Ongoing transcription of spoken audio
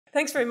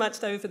Thanks very much,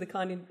 David, for the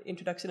kind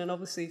introduction, and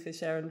obviously for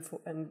Sharon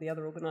and the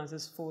other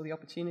organisers for the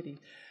opportunity.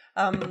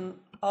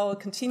 I'll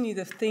continue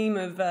the theme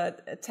of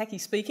tacky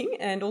speaking,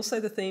 and also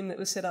the theme that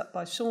was set up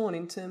by Sean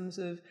in terms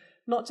of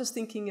not just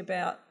thinking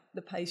about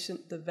the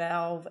patient, the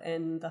valve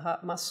and the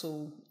heart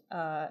muscle,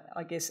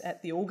 I guess,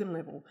 at the organ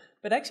level,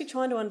 but actually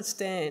trying to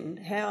understand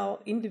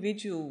how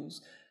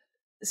individuals'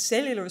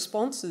 cellular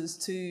responses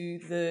to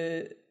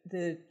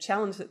the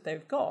challenge that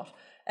they've got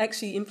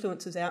actually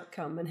influences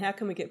outcome, and how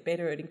can we get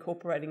better at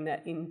incorporating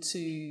that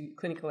into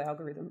clinical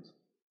algorithms.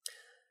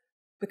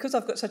 Because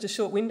I've got such a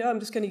short window, I'm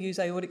just going to use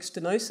aortic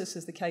stenosis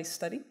as the case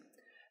study.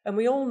 And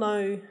we all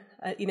know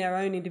in our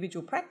own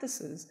individual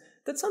practices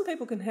that some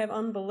people can have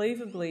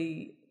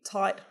unbelievably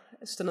tight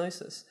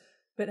stenosis,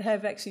 but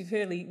have actually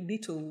fairly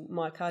little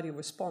myocardial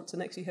response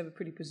and actually have a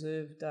pretty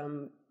preserved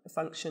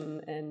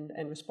function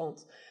and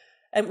response.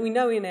 And we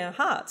know in our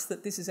hearts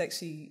that this is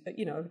actually,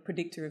 a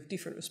predictor of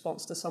different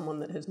response to someone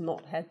that has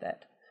not had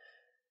that.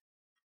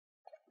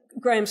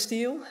 Graham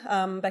Steele,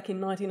 back in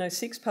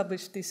 1906,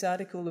 published this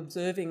article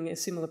observing a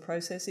similar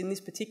process, in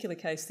this particular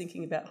case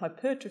thinking about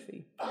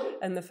hypertrophy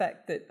and the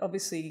fact that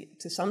obviously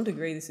to some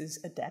degree this is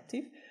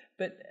adaptive,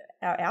 but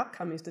our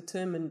outcome is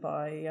determined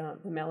by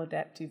the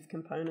maladaptive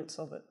components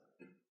of it.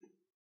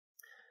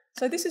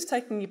 So this is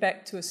taking you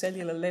back to a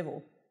cellular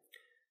level.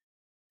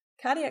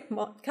 Cardiac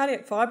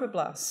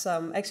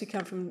fibroblasts actually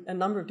come from a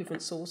number of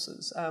different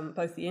sources,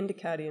 both the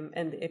endocardium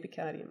and the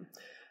epicardium.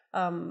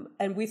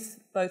 And with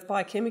both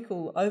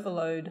biochemical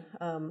overload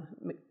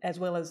as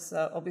well as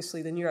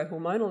obviously the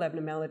neurohormonal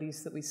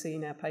abnormalities that we see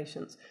in our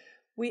patients,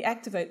 we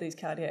activate these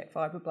cardiac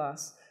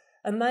fibroblasts.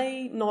 And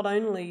they not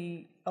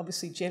only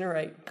obviously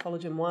generate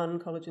collagen 1,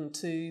 collagen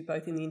 2,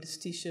 both in the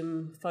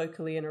interstitium,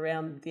 focally and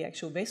around the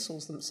actual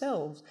vessels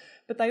themselves,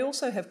 but they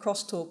also have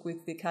crosstalk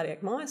with the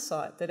cardiac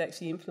myocyte that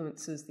actually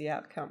influences the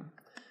outcome.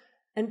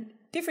 And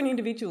different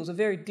individuals are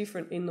very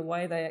different in the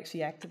way they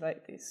actually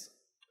activate this.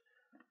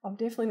 I'm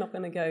definitely not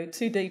going to go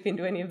too deep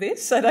into any of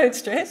this, so don't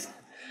stress.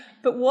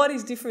 But what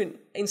is different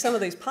in some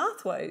of these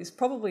pathways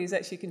probably has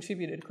actually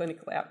contributed to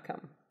clinical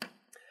outcome.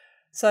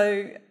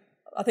 So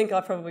I think I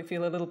probably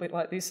feel a little bit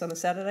like this on a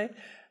Saturday.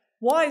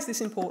 Why is this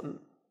important?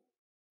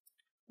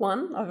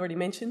 One, I've already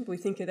mentioned, we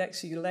think it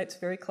actually relates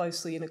very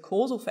closely in a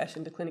causal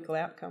fashion to clinical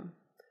outcome.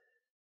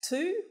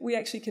 Two, we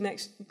actually can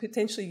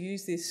potentially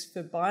use this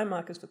for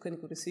biomarkers for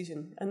clinical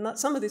decision. And that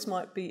some of this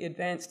might be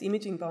advanced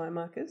imaging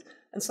biomarkers,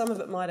 and some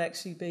of it might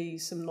actually be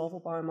some novel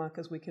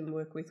biomarkers we can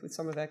work with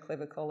some of our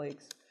clever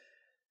colleagues.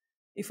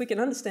 If we can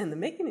understand the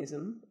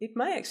mechanism, it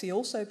may actually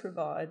also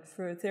provide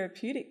for a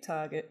therapeutic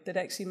target that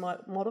actually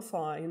might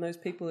modify in those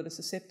people that are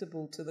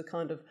susceptible to the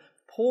kind of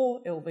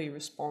poor LV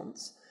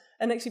response,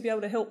 and actually be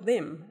able to help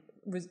them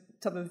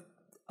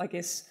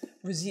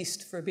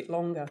resist for a bit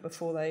longer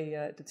before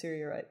they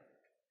deteriorate.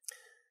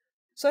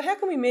 So how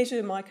can we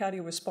measure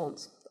myocardial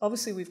response?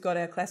 Obviously we've got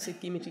our classic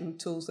imaging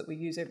tools that we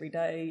use every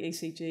day,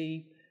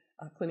 ECG,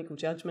 clinical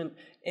judgment,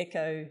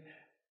 echo.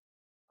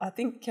 I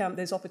think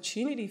there's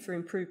opportunity for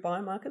improved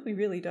biomarkers. We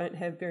really don't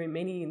have very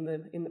many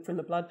from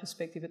the blood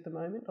perspective at the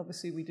moment.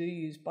 Obviously we do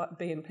use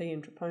BNP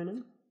and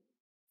troponin.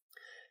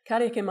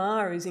 Cardiac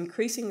MR is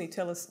increasingly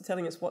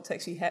telling us what's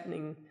actually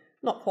happening,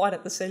 not quite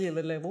at the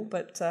cellular level,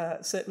 but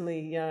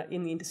certainly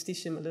in the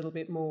interstitium a little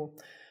bit more.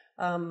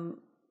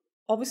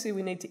 Obviously,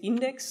 we need to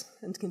index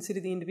and consider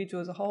the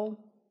individual as a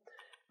whole.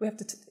 We have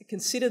to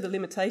consider the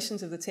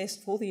limitations of the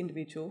test for the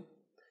individual.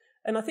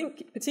 And I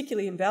think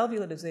particularly in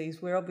valvular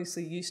disease, we're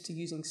obviously used to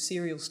using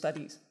serial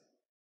studies.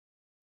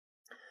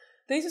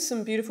 These are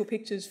some beautiful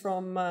pictures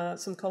from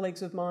some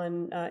colleagues of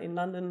mine in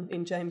London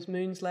in James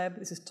Moon's lab.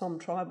 This is Tom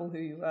Tribal,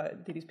 who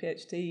did his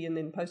PhD and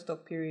then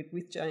postdoc period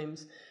with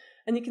James.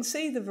 And you can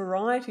see the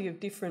variety of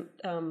different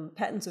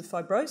patterns of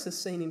fibrosis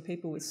seen in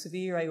people with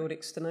severe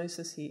aortic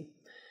stenosis here.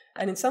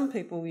 And in some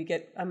people, you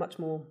get a much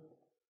more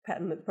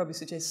pattern that probably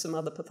suggests some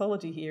other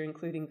pathology here,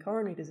 including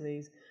coronary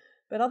disease.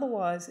 But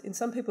otherwise, in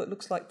some people, it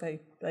looks like they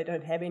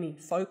don't have any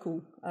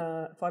focal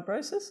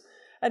fibrosis.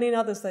 And in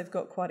others, they've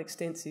got quite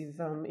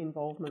extensive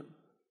involvement.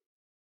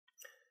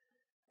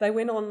 They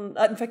went on,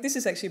 in fact, this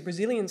is actually a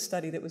Brazilian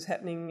study that was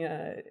happening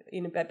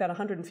in about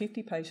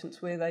 150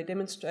 patients where they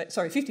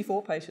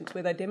 54 patients,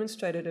 where they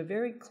demonstrated a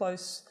very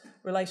close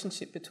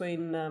relationship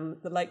between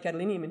the late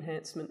gadolinium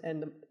enhancement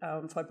and the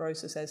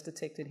fibrosis as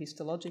detected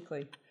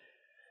histologically.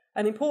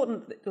 And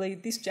importantly,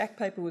 this JACC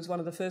paper was one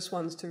of the first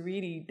ones to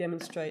really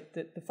demonstrate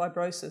that the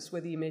fibrosis,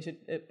 whether you measured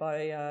it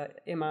by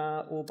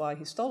MR or by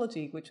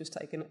histology, which was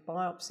taken at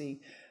biopsy,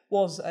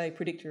 was a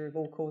predictor of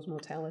all-cause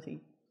mortality.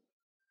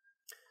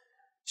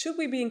 Should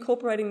we be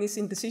incorporating this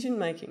in decision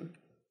making?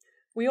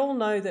 We all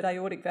know that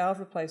aortic valve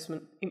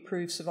replacement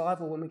improves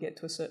survival when we get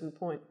to a certain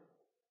point.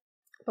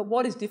 But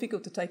what is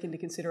difficult to take into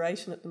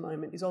consideration at the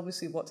moment is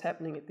obviously what's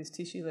happening at this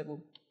tissue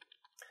level.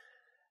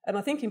 And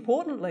I think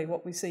importantly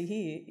what we see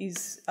here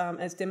is,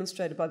 as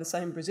demonstrated by the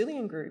same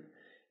Brazilian group,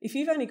 if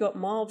you've only got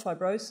mild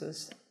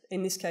fibrosis,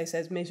 in this case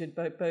as measured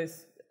by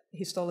both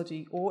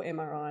histology or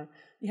MRI,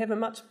 you have a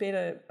much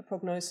better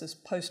prognosis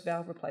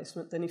post-valve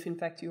replacement than if in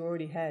fact you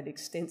already had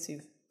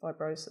extensive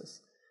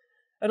fibrosis.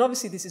 And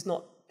obviously this is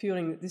not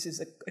purely, this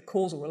is a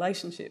causal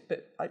relationship,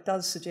 but it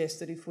does suggest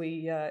that if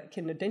we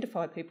can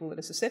identify people that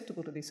are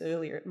susceptible to this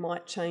earlier, it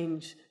might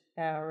change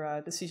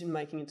our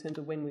decision-making in terms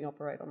of when we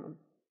operate on them.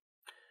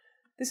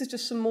 This is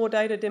just some more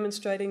data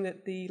demonstrating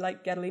that the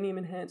late gadolinium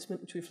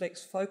enhancement, which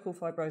reflects focal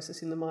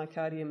fibrosis in the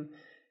myocardium,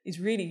 is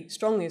really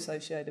strongly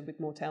associated with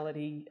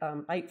mortality,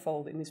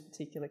 8-fold in this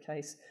particular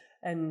case,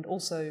 and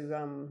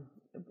also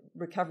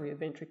recovery of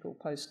ventricle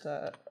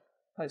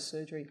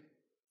post-surgery.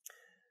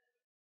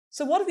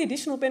 So what are the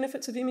additional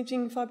benefits of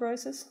imaging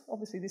fibrosis?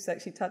 Obviously this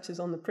actually touches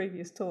on the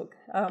previous talk,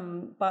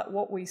 but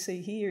what we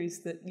see here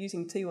is that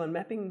using T1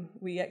 mapping,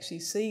 we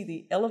actually see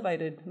the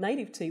elevated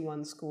native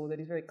T1 score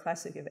that is very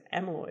classic of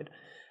amyloid.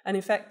 And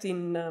in fact,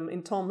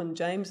 in Tom and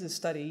James's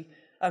study,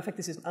 in fact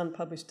this is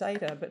unpublished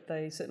data, but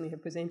they certainly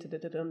have presented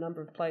it at a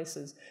number of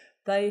places,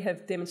 they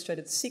have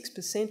demonstrated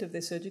 6% of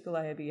their surgical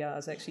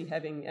AABRs actually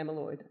having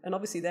amyloid. And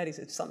obviously that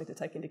is something to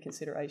take into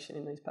consideration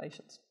in these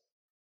patients.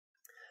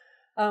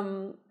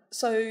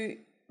 So a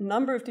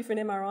number of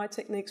different MRI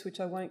techniques, which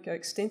I won't go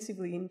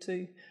extensively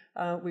into.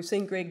 We've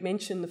seen Greg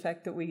mention the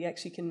fact that we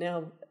actually can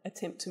now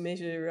attempt to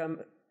measure,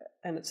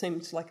 and it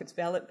seems like it's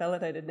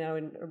validated now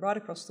right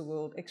across the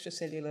world,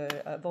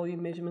 extracellular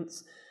volume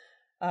measurements.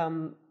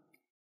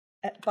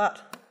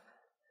 But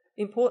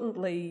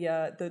importantly,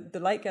 the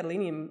late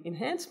gadolinium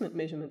enhancement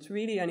measurements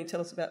really only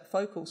tell us about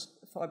focal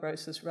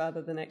fibrosis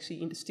rather than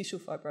actually interstitial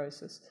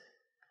fibrosis.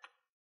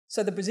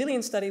 So the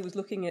Brazilian study was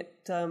looking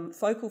at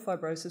focal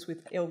fibrosis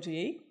with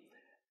LGE.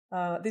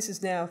 This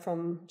is now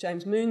from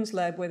James Moon's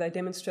lab, where they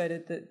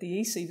demonstrated that the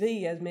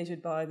ECV, as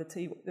measured by the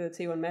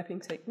T1 mapping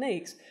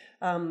techniques,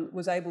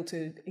 was able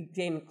to,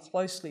 again,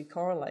 closely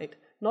correlate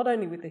not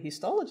only with the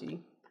histology,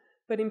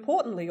 but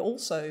importantly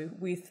also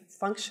with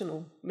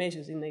functional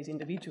measures in these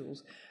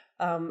individuals.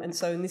 And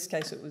so in this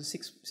case it was a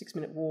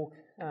six-minute walk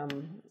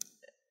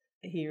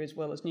here, as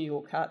well as New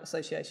York Heart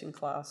Association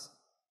class.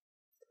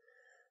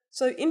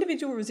 So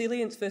individual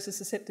resilience versus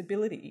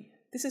susceptibility,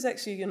 this is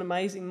actually an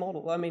amazing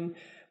model. I mean,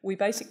 we're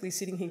basically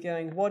sitting here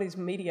going, what is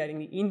mediating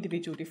the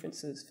individual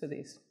differences for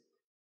this?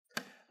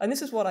 And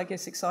this is what I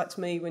guess excites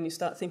me when you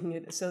start thinking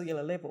at a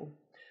cellular level.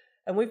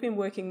 And we've been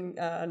working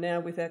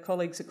now with our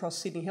colleagues across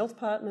Sydney Health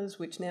Partners,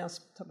 which now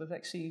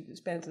actually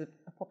spans a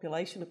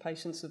population of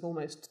patients of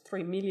almost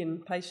 3 million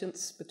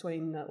patients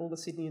between all the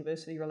Sydney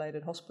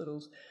University-related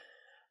hospitals.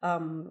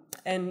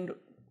 And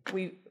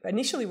we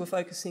initially were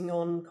focusing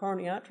on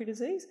coronary artery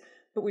disease,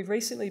 but we've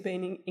recently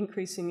been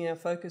increasing our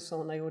focus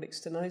on aortic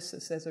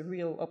stenosis as a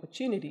real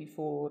opportunity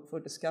for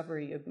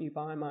discovery of new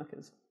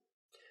biomarkers.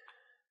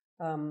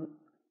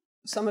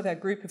 Some of our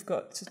group have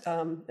got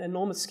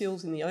enormous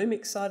skills in the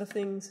omics side of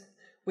things.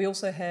 We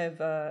also have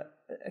a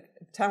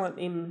talent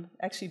in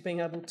actually being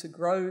able to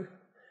grow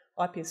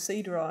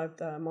iPSC-derived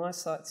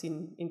myocytes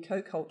in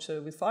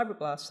co-culture with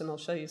fibroblasts, and I'll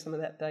show you some of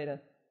that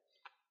data.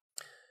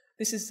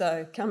 This is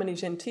Carmine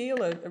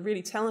Gentile, a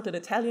really talented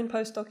Italian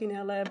postdoc in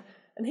our lab,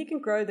 and he can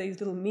grow these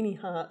little mini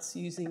hearts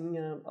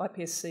using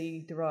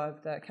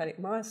iPSC-derived cardiac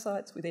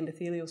myocytes with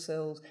endothelial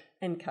cells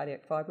and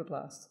cardiac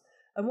fibroblasts.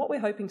 And what we're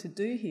hoping to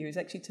do here is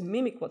actually to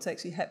mimic what's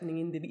actually happening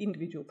in the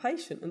individual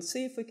patient and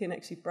see if we can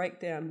actually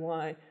break down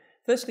why,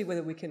 firstly,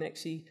 whether we can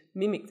actually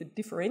mimic the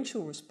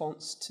differential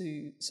response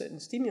to certain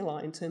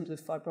stimuli in terms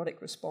of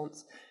fibrotic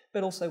response,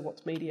 but also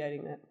what's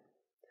mediating that.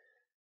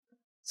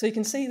 So you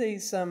can see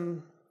these,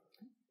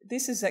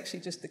 this is actually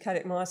just the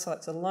cardiac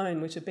myocytes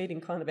alone, which are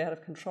beating kind of out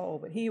of control,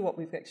 but here what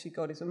we've actually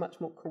got is a much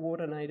more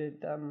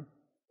coordinated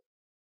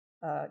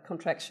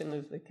contraction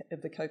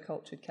of the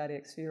co-cultured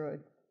cardiac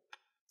spheroid.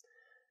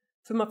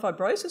 From a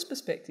fibrosis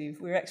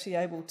perspective, we're actually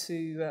able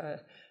to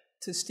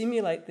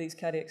stimulate these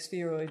cardiac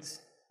spheroids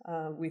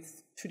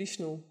with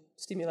traditional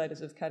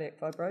stimulators of cardiac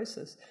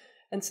fibrosis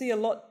and see a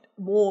lot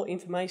more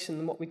information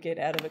than what we get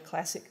out of a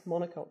classic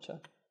monoculture.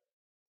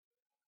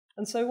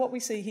 And so what we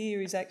see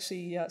here is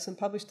actually some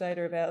published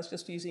data of ours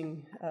just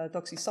using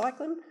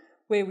doxycycline,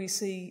 where we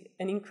see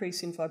an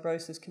increase in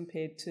fibrosis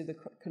compared to the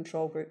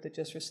control group that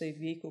just received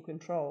vehicle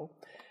control.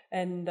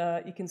 And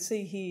you can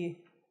see here,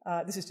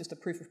 this is just a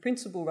proof of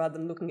principle rather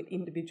than looking at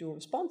individual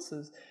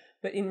responses,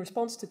 but in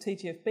response to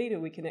TGF-beta,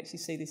 we can actually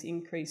see this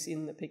increase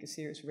in the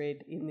picoserous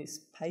red in this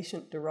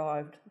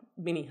patient-derived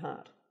mini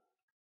heart.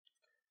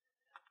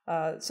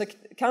 So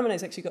Carmine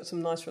has actually got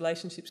some nice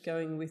relationships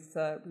going with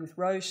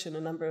Roche and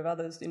a number of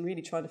others in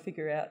really trying to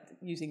figure out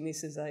using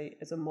this as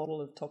a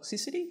model of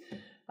toxicity.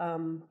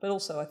 But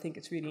also I think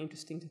it's really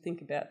interesting to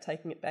think about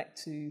taking it back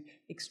to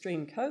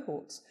extreme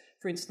cohorts.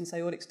 For instance,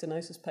 aortic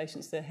stenosis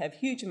patients that have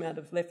huge amount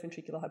of left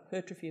ventricular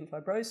hypertrophy and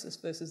fibrosis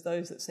versus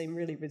those that seem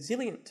really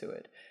resilient to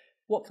it.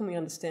 What can we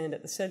understand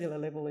at the cellular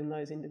level in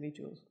those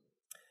individuals?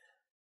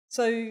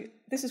 So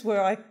this is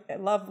where I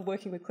love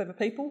working with clever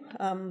people.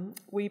 I'm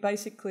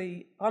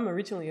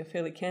originally a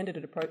fairly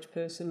candidate approach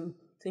person,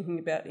 thinking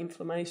about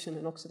inflammation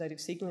and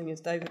oxidative signalling,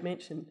 as David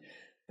mentioned.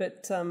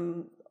 But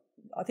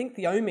I think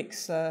the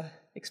omics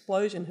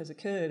explosion has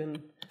occurred,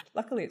 and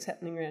luckily it's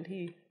happening around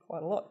here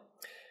quite a lot.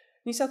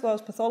 New South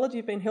Wales Pathology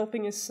have been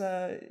helping us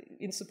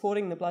in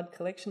supporting the blood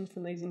collections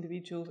from these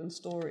individuals and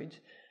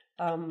storage.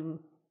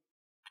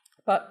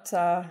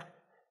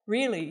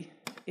 Really,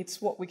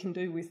 it's what we can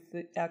do with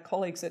our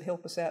colleagues that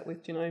help us out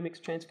with genomics,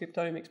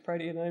 transcriptomics,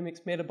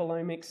 proteomics,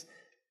 metabolomics,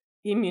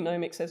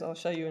 immunomics, as I'll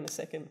show you in a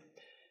second.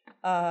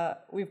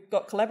 We've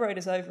got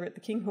collaborators over at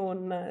the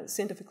Kinghorn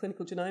Centre for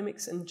Clinical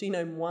Genomics, and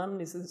Genome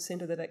One is the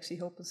centre that actually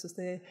helped us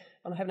there.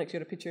 And I haven't actually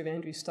got a picture of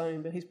Andrew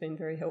Stone, but he's been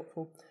very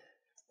helpful.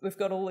 We've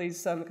got all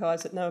these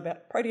guys that know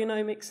about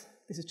proteomics.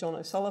 This is John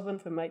O'Sullivan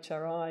from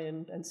HRI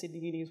and Sydney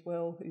Uni as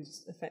well,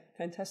 who's a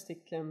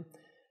fantastic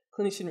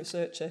clinician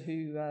researcher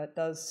who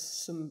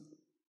does some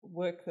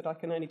work that I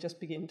can only just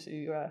begin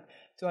to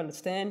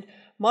understand.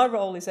 My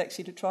role is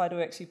actually to try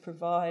to actually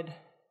provide,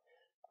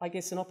 I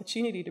guess, an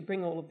opportunity to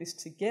bring all of this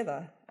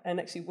together and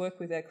actually work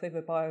with our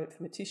clever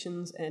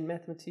bioinformaticians and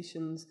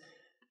mathematicians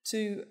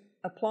to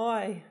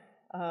apply,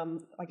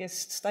 I guess,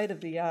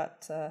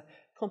 state-of-the-art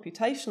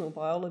computational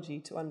biology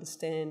to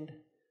understand,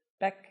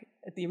 back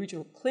at the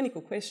original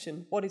clinical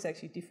question, what is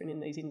actually different in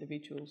these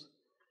individuals.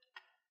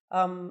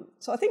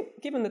 So I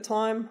think, given the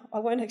time, I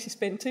won't actually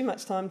spend too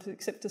much time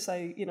except to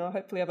say,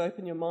 hopefully I've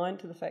opened your mind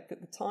to the fact that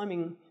the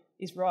timing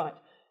is right.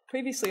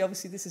 Previously,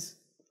 obviously,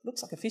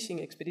 looks like a fishing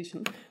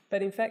expedition,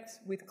 but in fact,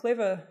 with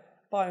clever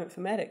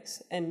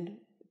bioinformatics and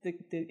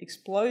the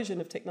explosion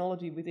of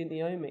technology within the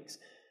omics,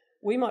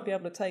 we might be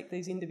able to take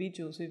these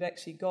individuals who've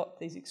actually got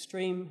these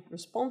extreme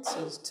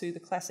responses to the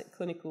classic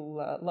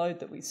clinical load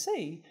that we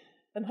see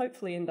and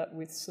hopefully end up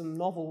with some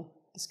novel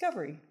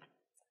discovery.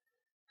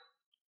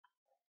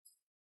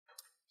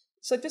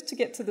 So just to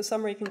get to the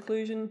summary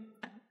conclusion,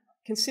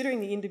 considering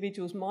the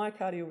individual's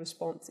myocardial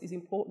response is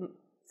important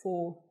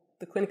for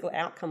the clinical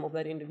outcome of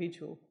that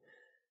individual.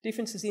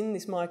 Differences in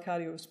this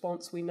myocardial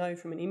response, we know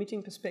from an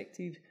imaging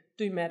perspective,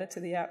 do matter to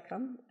the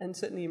outcome, and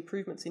certainly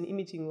improvements in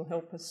imaging will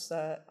help us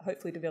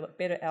hopefully develop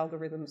better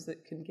algorithms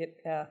that can get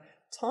our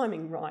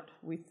timing right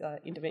with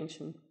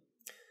intervention.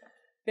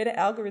 Better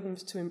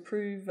algorithms to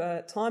improve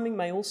timing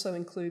may also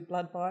include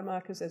blood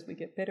biomarkers as we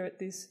get better at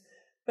this,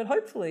 but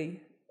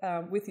hopefully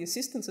with the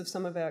assistance of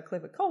some of our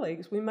clever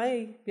colleagues, we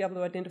may be able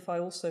to identify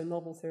also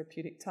novel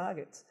therapeutic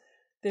targets.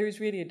 There is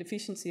really a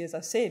deficiency, as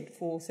I said,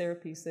 for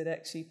therapies that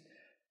actually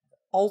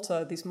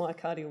alter this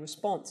myocardial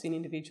response in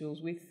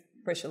individuals with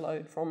pressure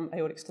load from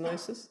aortic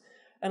stenosis.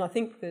 And I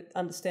think that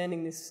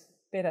understanding this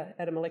better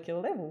at a molecular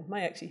level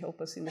may actually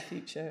help us in the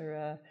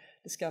future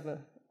discover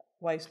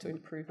ways to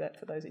improve that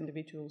for those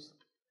individuals.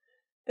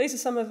 These are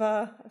some of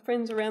our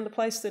friends around the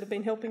place that have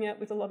been helping out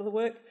with a lot of the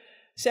work.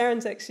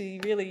 Sharon's actually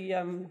really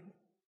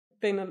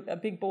been a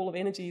big ball of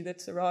energy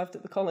that's arrived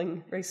at the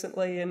Kolling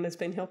recently and has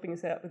been helping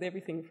us out with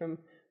everything from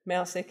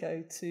mouse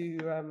echo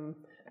to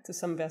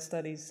some of our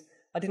studies.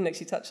 I didn't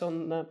actually touch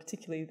on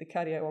particularly the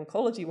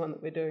cardio-oncology one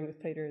that we're doing with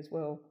Peter as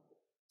well.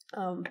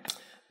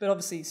 But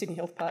obviously Sydney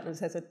Health Partners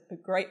has a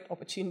great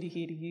opportunity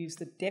here to use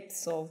the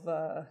depths of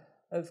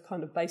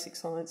kind of basic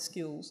science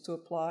skills to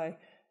apply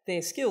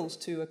their skills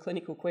to a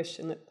clinical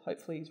question that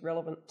hopefully is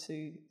relevant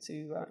to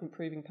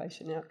improving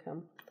patient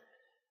outcome.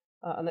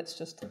 And that's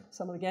just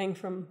some of the gang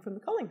from the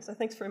Kolling. So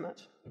thanks very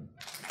much.